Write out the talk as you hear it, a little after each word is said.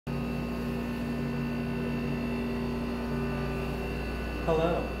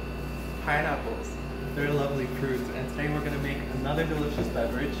Hello, pineapples. They're lovely fruits, and today we're going to make another delicious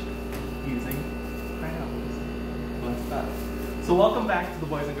beverage using pineapples. Fun stuff. So welcome back to the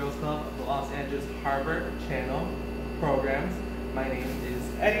Boys and Girls Club of the Los Angeles Harbor channel programs. My name is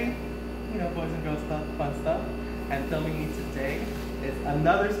Eddie, Boys and Girls Club, fun stuff. And filming me today is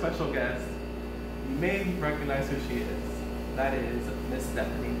another special guest. You may recognize who she is. That is Miss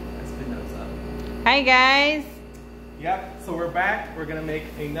Stephanie Espinosa. Hi guys. Yep, so we're back. We're gonna make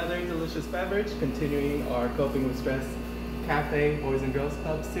another delicious beverage, continuing our Coping with Stress Cafe Boys and Girls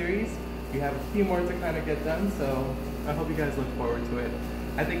Club series. We have a few more to kind of get done, so I hope you guys look forward to it.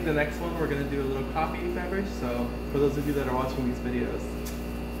 I think the next one we're gonna do a little coffee beverage, so for those of you that are watching these videos,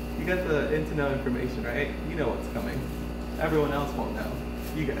 you got the in-to-know information, right? You know what's coming. Everyone else won't know.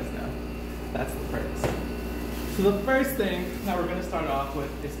 You guys know. That's the purpose. So the first thing that we're gonna start off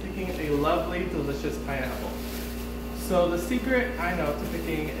with is picking a lovely, delicious pineapple. So the secret, I know, to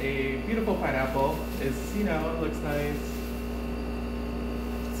picking a beautiful pineapple is, it looks nice,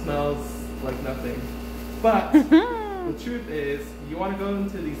 smells like nothing. But the truth is, you want to go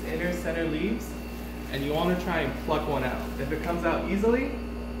into these inner center leaves and you want to try and pluck one out. If it comes out easily,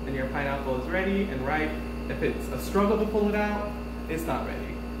 then your pineapple is ready and ripe. If it's a struggle to pull it out, it's not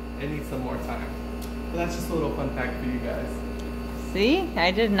ready. It needs some more time. But that's just a little fun fact for you guys. See,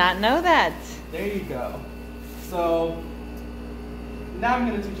 I did not know that. There you go. So now I'm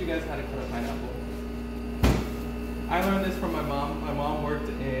going to teach you guys how to cut a pineapple. I learned this from my mom. My mom worked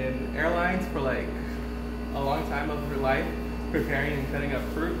in airlines for like a long time of her life, preparing and cutting up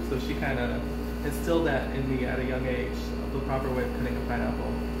fruit. So she kind of instilled that in me at a young age, of the proper way of cutting a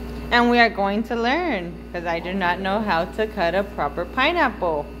pineapple. And we are going to learn, because I do not know how to cut a proper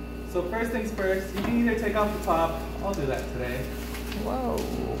pineapple. So first things first, you can either take off the top. I'll do that today. Whoa.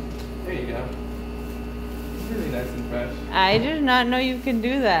 There you go. Really nice and fresh. I did not know you can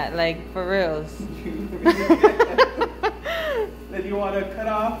do that, like for reals. Then you want to cut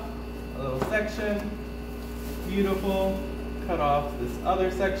off a little section. Beautiful. Cut off this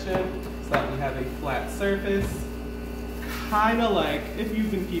other section so that we have a flat surface. Kind of like if you've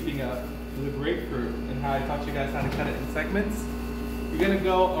been keeping up with a grapefruit and how I taught you guys how to cut it in segments. You're going to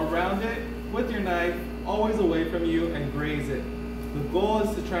go around it with your knife, always away from you, and graze it. The goal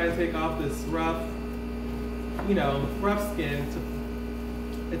is to try and take off this rough skin.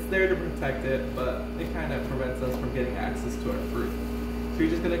 It's there to protect it, but it kind of prevents us from getting access to our fruit. So you're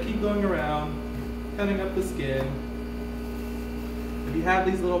just going to keep going around, cutting up the skin. If you have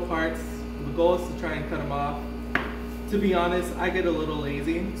these little parts, the goal is to try and cut them off. To be honest, I get a little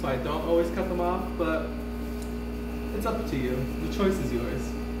lazy, so I don't always cut them off, but it's up to you. The choice is yours.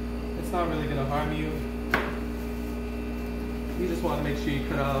 It's not really going to harm you. You just want to make sure you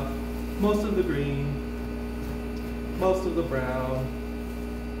cut off most of the green, most of the brown.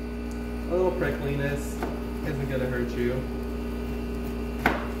 A little prickliness isn't going to hurt you.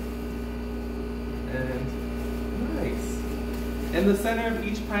 And nice. In the center of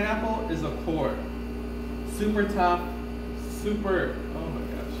each pineapple is a core. Super tough, super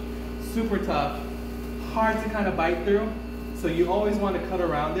tough. Hard to kind of bite through. So you always want to cut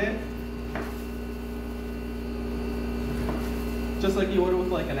around it. Just like you would with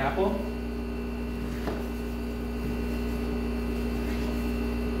like an apple.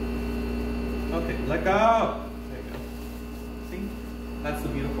 Okay, let go. There you go. See? That's the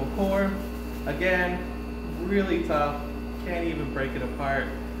beautiful core. Again, really tough. Can't even break it apart.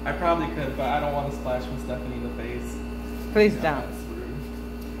 I probably could, but I don't want to splash Miss Stephanie in the face. Please don't. That's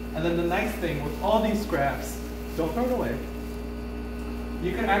rude. And then the nice thing with all these scraps, don't throw it away.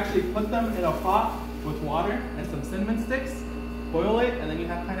 You can actually put them in a pot with water and some cinnamon sticks, boil it, and then you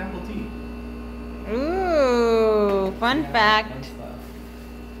have pineapple tea. Ooh, fun fact. Fun stuff.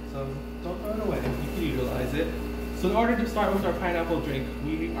 So don't throw it away. You can utilize it. So in order to start with our pineapple drink,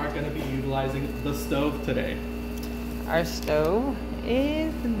 we are going to be utilizing the stove today. Our stove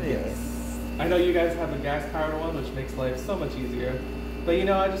is this. Yes. I know you guys have a gas-powered one, which makes life so much easier. But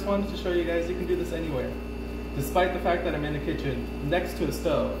I just wanted to show you guys you can do this anywhere. Despite the fact that I'm in the kitchen next to a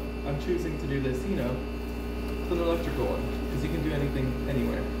stove, I'm choosing to do this, with an electrical one, because you can do anything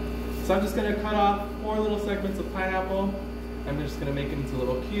anywhere. So I'm just going to cut off 4 little segments of pineapple. I'm just going to make them into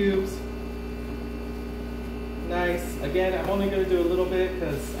little cubes. Nice. Again, I'm only going to do a little bit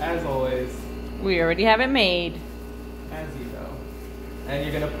because, as always, we already have it made. As you know. And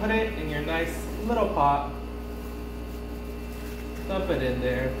you're going to put it in your nice little pot. Dump it in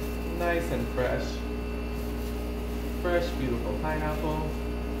there. Nice and fresh. Fresh, beautiful pineapple.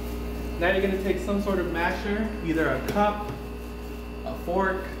 Now you're going to take some sort of masher, either a cup, a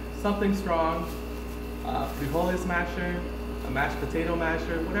fork, something strong, frijoles masher, a mashed potato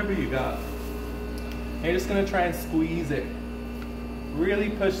masher, whatever you got. And you're just gonna try and squeeze it. Really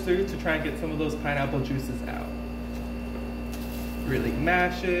push through to try and get some of those pineapple juices out. Really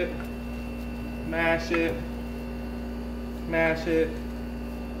mash it, mash it, mash it.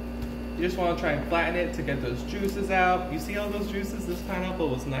 You just want to try and flatten it to get those juices out. You see all those juices? This pineapple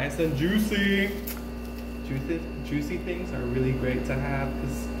was nice and juicy. Juicy things are really great to have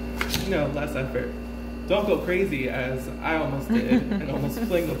because, you know, less effort. Don't go crazy as I almost did and almost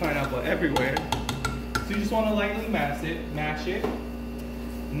fling the pineapple everywhere. So you just want to lightly mash it.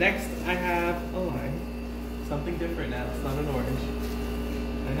 Next, I have a lime. Something different now. It's not an orange.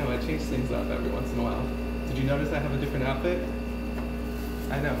 I know, I change things up every once in a while. Did you notice I have a different outfit?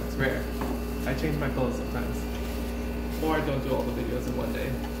 I know, it's rare. I change my clothes sometimes. Or I don't do all the videos in one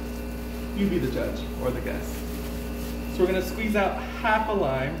day. You be the judge, or the guest. So we're gonna squeeze out half a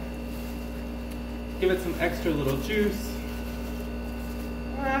lime. Give it some extra little juice.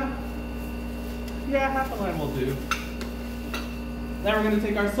 Yeah, half a lime will do. Now we're gonna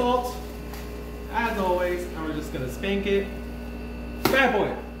take our salt, as always, and we're just gonna spank it. Bad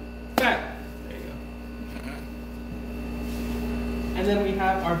boy, bad. There you go. And then we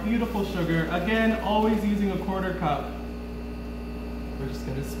have our beautiful sugar. Again, always using a 1/4 cup. We're just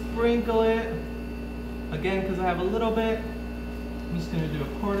gonna sprinkle it. Again, because I have a little bit, I'm just gonna do a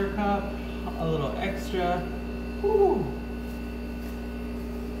 1/4 cup, a little extra. Woo.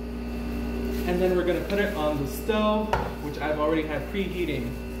 And then we're gonna put it on the stove, which I've already had preheating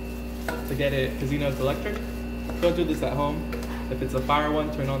to get it, because you know it's electric. Don't do this at home. If it's a fire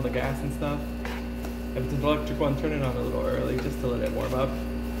one, turn on the gas and stuff. If it's an electric one, turn it on a little early just to let it warm up.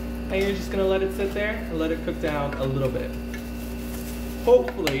 And you're just gonna let it sit there and let it cook down a little bit.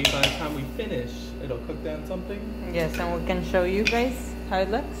 Hopefully, by the time we finish, it'll cook down something. Yes, and we can show you guys how it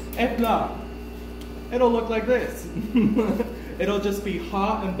looks. If not, it'll look like this. It'll just be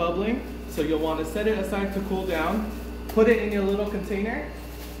hot and bubbling. So you'll want to set it aside to cool down. Put it in your little container,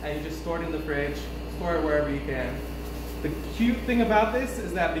 and you just store it in the fridge. Store it wherever you can. The cute thing about this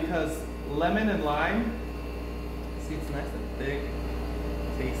is that because lemon and lime, see it's nice and thick,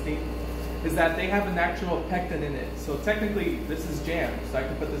 tasty, is that they have a natural pectin in it. So technically this is jam. So I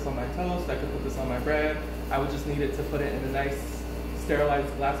could put this on my toast, I could put this on my bread. I would just need it to put it in a nice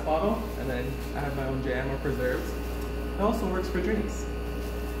sterilized glass bottle, and then I have my own jam or preserves. It also works for drinks.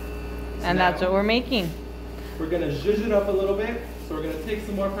 So and that's what we're making. We're gonna zhuzh it up a little bit. So we're gonna take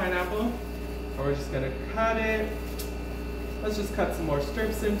some more pineapple, and we're just gonna cut it. Let's just cut some more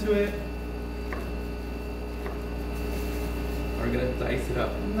strips into it. We're gonna dice it up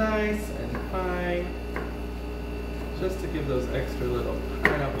nice and fine, just to give those extra little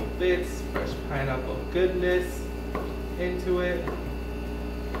pineapple bits, fresh pineapple goodness into it.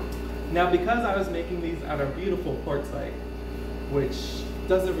 Now, because I was making these at our beautiful port site, which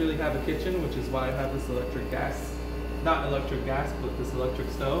doesn't really have a kitchen, which is why I have this electric gas, not electric gas, but this electric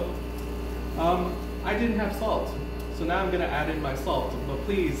stove, I didn't have salt. So now I'm gonna add in my salt, but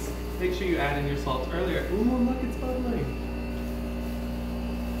please make sure you add in your salt earlier. Ooh, look, it's bubbling.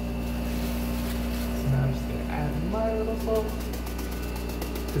 So now I'm just gonna add my little salt.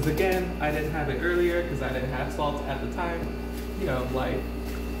 Because again, I didn't have it earlier because I didn't have salt at the time. You know, life,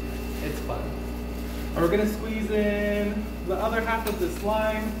 it's fun. And we're gonna squeeze in the other half of this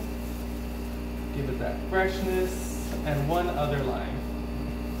lime, give it that freshness, and one other lime.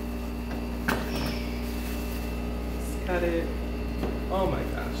 Cut it. Oh my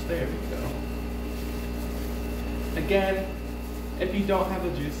gosh, there we go. Again, if you don't have a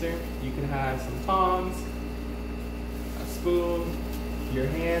juicer, you can have some tongs, a spoon, your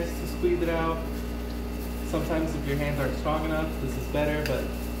hands to squeeze it out. Sometimes if your hands aren't strong enough, this is better, but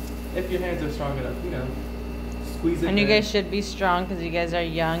if your hands are strong enough, you know, squeeze it. And you guys should be strong because you guys are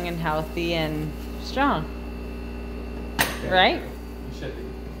young and healthy and strong. Yeah, right? You should be.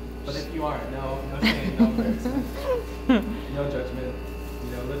 But if you aren't, no shame, no embarrassment. No judgment.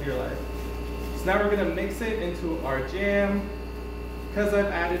 You know, live your life. So now we're gonna mix it into our jam. Because I've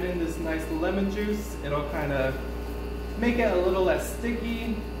added in this nice lemon juice, it'll kind of make it a little less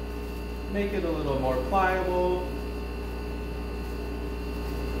sticky, make it a little more pliable.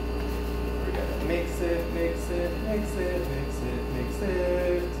 We're gonna mix it, mix it, mix it, mix it, mix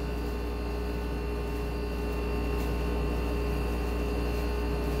it.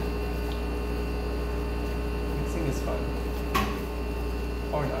 Is fun.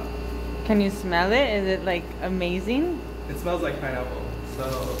 Or not. Can you smell it? Is it like amazing? It smells like pineapple, so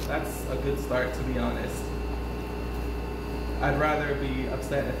that's a good start, to be honest. I'd rather be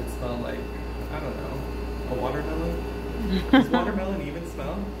upset if it smelled like, I don't know, a watermelon. Does watermelon even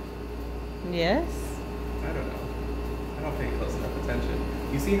smell? Yes. I don't know. I don't pay close enough attention.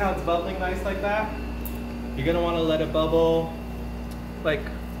 You see how it's bubbling nice like that? You're gonna wanna let it bubble, like,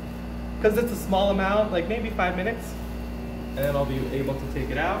 because it's a small amount, like maybe 5 minutes, and then I'll be able to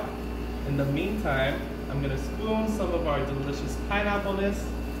take it out. In the meantime, I'm gonna spoon some of our delicious pineapple-ness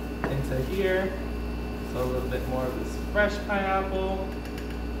into here. So a little bit more of this fresh pineapple,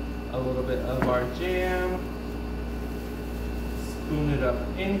 a little bit of our jam, spoon it up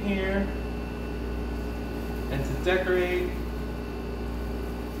in here, and to decorate,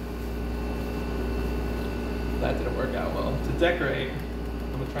 that didn't work out well. To decorate,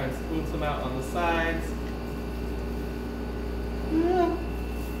 I'm gonna try and spoon some out on the sides. Yeah,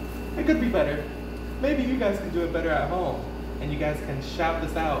 it could be better. Maybe you guys can do it better at home, and you guys can shout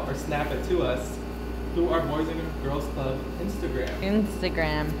this out or snap it to us through our Boys and Girls Club Instagram.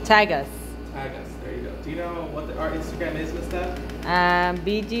 Tag us. Tag us, there you go. Do you know what our Instagram is, Miss Steph?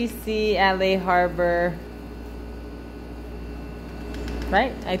 bgclaharbor.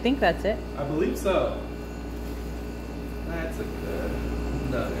 Right? I think that's it. I believe so. That's a good,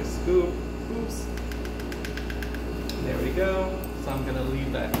 another scoop. Oops. There we go. So I'm gonna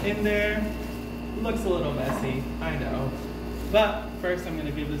leave that in there. Looks a little messy, I know. But first I'm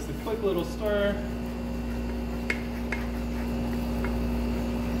gonna give this a quick little stir.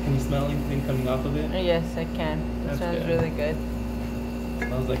 Can you smell anything coming off of it? Yes, I can. It smells really good.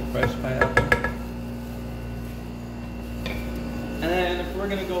 Smells like fresh pineapple. And then if we're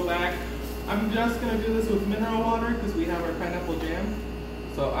gonna go back, I'm just gonna do this with mineral water because we have our pineapple jam.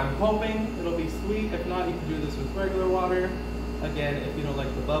 So I'm hoping it'll be sweet. If not, you can do this with regular water. Again, if you don't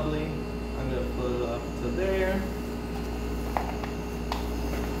like the bubbly, I'm gonna put it up to there.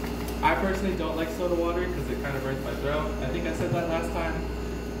 I personally don't like soda water because it kind of burns my throat. I think I said that last time.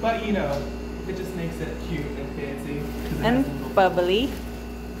 But you know, it just makes it cute and fancy. And bubbly.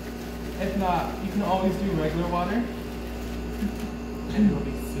 If not, you can always do regular water. And it'll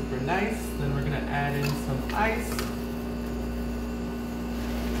be super nice. Then we're gonna add in some ice.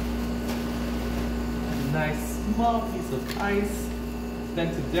 A nice small piece of ice.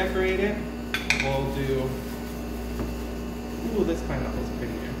 Then to decorate it, we'll do, ooh, this pineapple's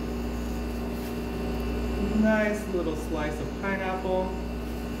prettier. Nice little slice of pineapple.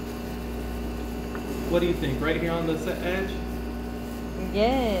 What do you think? Right here on this edge?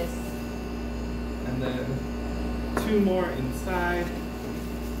 Yes. And then 2 more inside.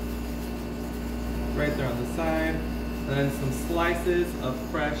 Right there on the side. And then some slices of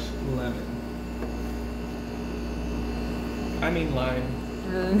fresh lemon. I mean lime.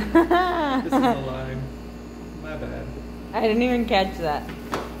 This is a lime. My bad. I didn't even catch that.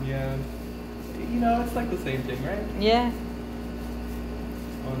 Yeah. You know, it's like the same thing, right? Yeah.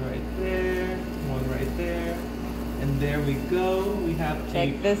 One right there. One right there. And there we go. We have Check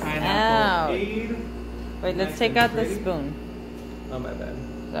a this pineapple out. aid. Wait, let's Nice take and out the pretty. spoon. Oh, my bad.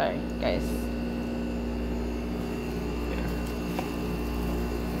 Sorry, guys. Yeah.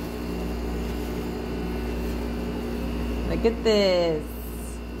 Look at this.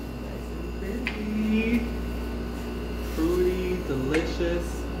 Nice and pretty. Fruity, delicious.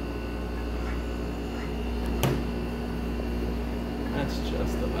 That's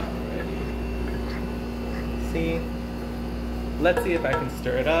just about ready. See? Let's see if I can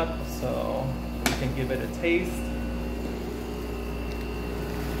stir it up so we can give it a taste.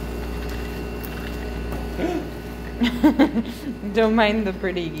 Don't mind the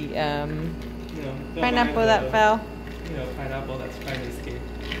pretty You know, don't pineapple mind that the, fell. You know, pineapple that's trying to escape.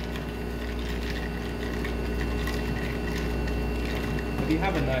 If you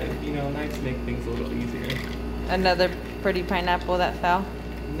have a knife, you know, knives make things a little easier. Another pretty pineapple that fell.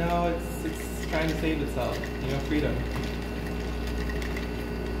 No, it's trying to save itself. You know, freedom.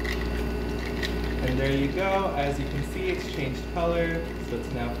 And there you go. As you can see, it's changed color, so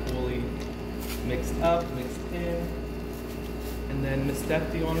it's now fully mixed up, mixed in. And then, Miss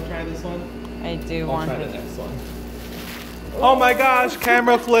Steph, do you want to try this one? I do I'll want try to. the next one. Oh my gosh,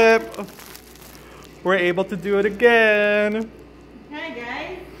 camera flip! We're able to do it again. Hi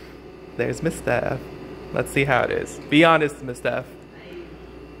guys. There's Miss Steph. Let's see how it is. Be honest, Miss Steph.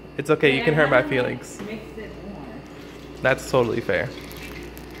 It's okay, you can hurt my feelings. Mixed it more. That's totally fair.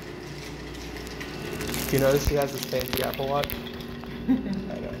 You notice she has this fancy Apple Watch? I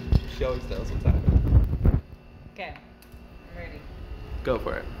know. She always knows what's happening. Okay, I'm ready. Go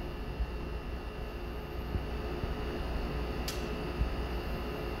for it.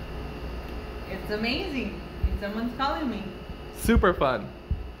 It's amazing. Someone's calling me. Super fun.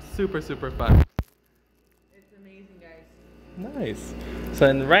 Super, super fun. It's amazing, guys. Nice. So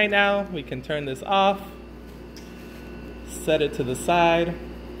then right now, we can turn this off. Set it to the side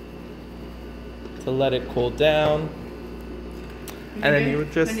to let it cool down. And then you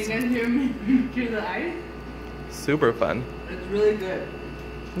would just... Can you guys hear me through the ice? Super fun. It's really good.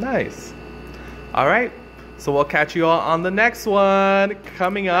 Nice. All right. So we'll catch you all on the next one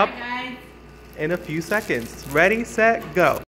coming up Bye, guys. in a few seconds. Ready, set, go.